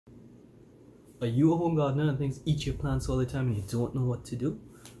Are you a home gardener and things eat your plants all the time and you don't know what to do?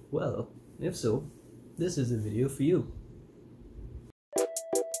 Well, if so, this is a video for you.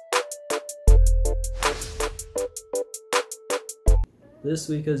 This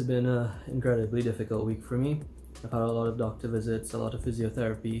week has been an incredibly difficult week for me. I've had a lot of doctor visits, a lot of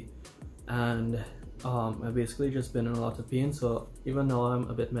physiotherapy, and I've basically just been in a lot of pain, so even now I'm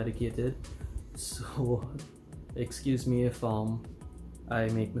a bit medicated. So excuse me if I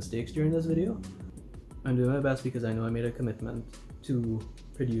make mistakes during this video. I'm doing my best because I know I made a commitment to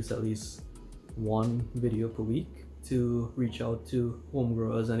produce at least one video per week to reach out to home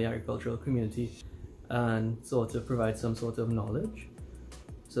growers and the agricultural community and sort of provide some sort of knowledge.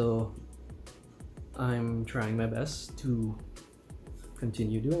 So I'm trying my best to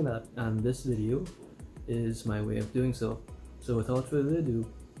continue doing that, and this video is my way of doing so. So without further ado,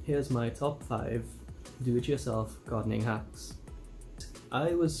 here's my top 5 do-it-yourself gardening hacks.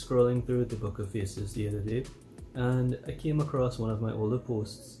 I was scrolling through the Book of Faces the other day and I came across one of my older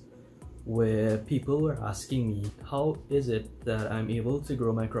posts where people were asking me how is it that I'm able to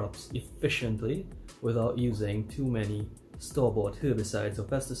grow my crops efficiently without using too many store-bought herbicides or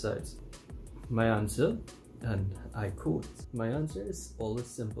pesticides. My answer, and I quote, "My answer is always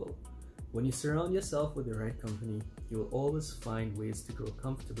simple. When you surround yourself with the right company, you will always find ways to grow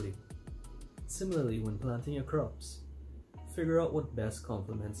comfortably. Similarly, when planting your crops, figure out what best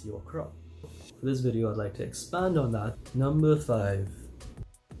complements your crop." For this video, I'd like to expand on that. Number 5.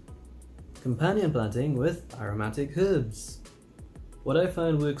 Companion planting with aromatic herbs. What I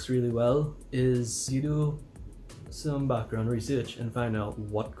find works really well is you do some background research and find out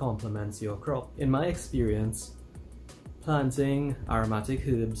what complements your crop. In my experience, planting aromatic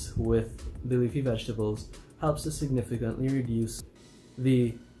herbs with the leafy vegetables helps to significantly reduce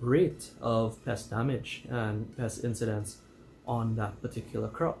the rate of pest damage and pest incidence on that particular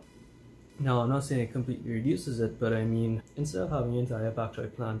crop. Now, I'm not saying it completely reduces it, but I mean, instead of having your entire bok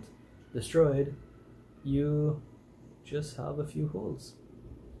choy plant destroyed, you just have a few holes.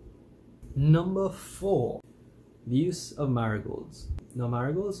 Number 4. The use of marigolds. Now,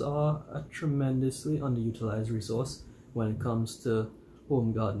 marigolds are a tremendously underutilized resource when it comes to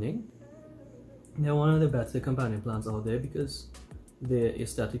home gardening. They're one of the better companion plants out there because they're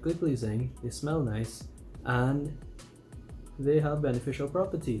aesthetically pleasing, they smell nice, and they have beneficial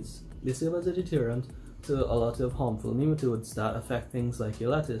properties. They serve as a deterrent to a lot of harmful nematodes that affect things like your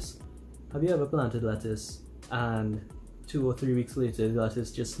lettuce. Have you ever planted lettuce and 2 or 3 weeks later the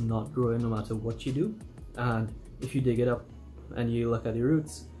lettuce just not growing no matter what you do? And if you dig it up and you look at the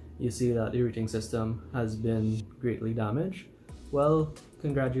roots, you see that the rooting system has been greatly damaged. Well,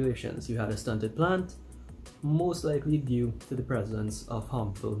 congratulations, you had a stunted plant, most likely due to the presence of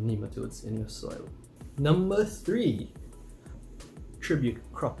harmful nematodes in your soil. Number 3. Tribute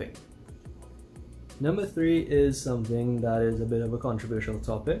cropping. Number 3 is something that is a bit of a controversial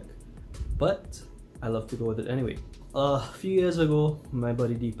topic, but I love to go with it anyway. A few years ago, my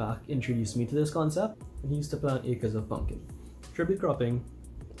buddy Deepak introduced me to this concept, and he used to plant acres of pumpkin. Tribute cropping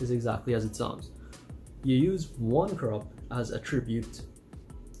is exactly as it sounds. You use one crop as a tribute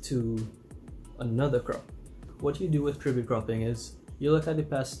to another crop. What you do with tribute cropping is you look at the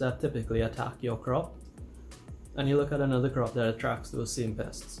pests that typically attack your crop, and you look at another crop that attracts those same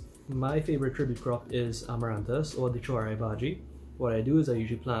pests. My favorite tribute crop is Amaranthus or the Chorai Baji. What I do is I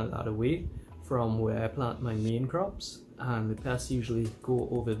usually plant that away from where I plant my main crops, and the pests usually go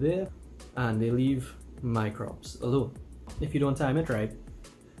over there and they leave my crops alone. If you don't time it right,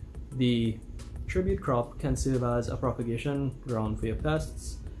 the tribute crop can serve as a propagation ground for your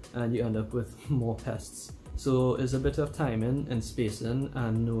pests and you end up with more pests. So it's a bit of timing and spacing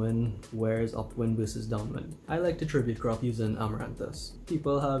and knowing where is upwind versus downwind. I like to tribute crop using Amaranthus.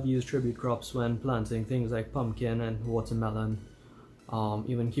 People have used tribute crops when planting things like pumpkin and watermelon,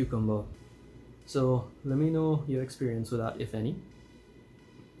 even cucumber. So let me know your experience with that, if any.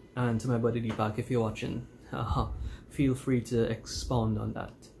 And to my buddy Deepak, if you're watching, feel free to expound on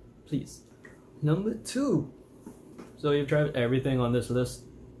that, please. Number 2. So you've tried everything on this list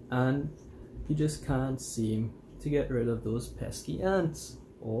and you just can't seem to get rid of those pesky ants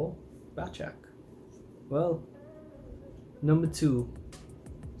or batchak. Well, number 2,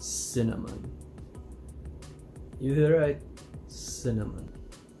 cinnamon. You heard right, cinnamon.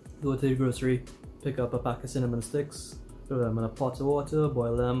 Go to the grocery, pick up a pack of cinnamon sticks, throw them in a pot of water,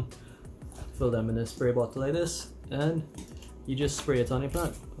 boil them, fill them in a spray bottle like this, and you just spray it on your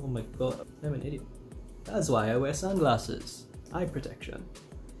plant. Oh my god, I'm an idiot. That's why I wear sunglasses. Eye protection.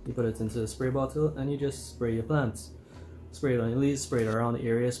 You put it into a spray bottle and you just spray your plants. Spray it on your leaves, spray it around the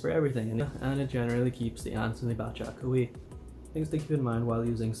area, spray everything, and it generally keeps the ants and the batchak away. Things to keep in mind while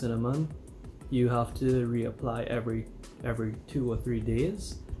using cinnamon You have to reapply every 2 or 3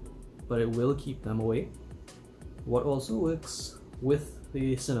 days, but it will keep them away. What also works with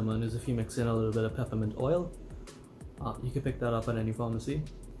the cinnamon is if you mix in a little bit of peppermint oil. You can pick that up at any pharmacy.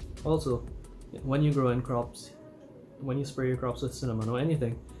 Also, when you grow in crops, when you spray your crops with cinnamon or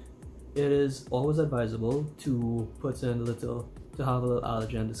anything, it is always advisable to put in to have a little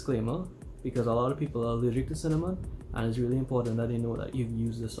allergen disclaimer, because a lot of people are allergic to cinnamon, and it's really important that they know that you've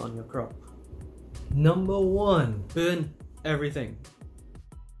used this on your crop. Number 1, burn everything.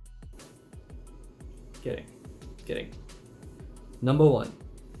 Kidding. Number 1,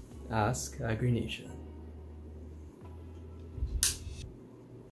 ask Agrination.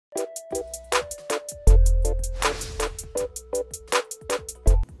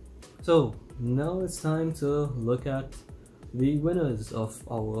 So now it's time to look at the winners of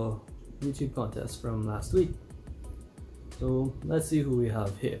our YouTube contest from last week. So let's see who we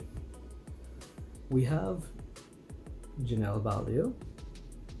have here. We have Janelle Baldio,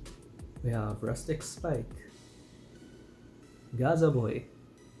 we have Rustic Spike, Gaza Boy,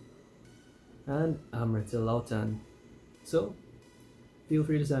 and Amrita Lautan. So feel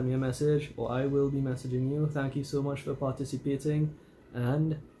free to send me a message, or I will be messaging you. Thank you so much for participating,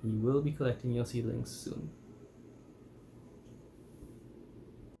 and you will be collecting your seedlings soon.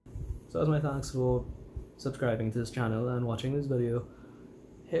 So as my thanks for subscribing to this channel and watching this video,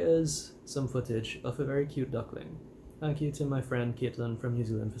 here's some footage of a very cute duckling. Thank you to my friend Caitlin from New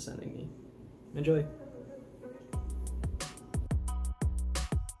Zealand for sending me. Enjoy!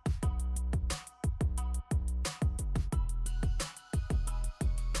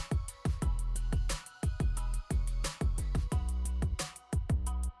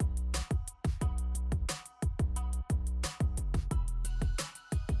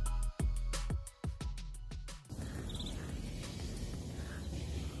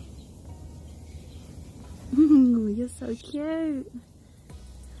 You're so cute.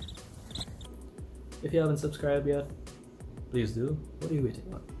 If you haven't subscribed yet, please do. What are you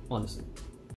waiting on? Honestly.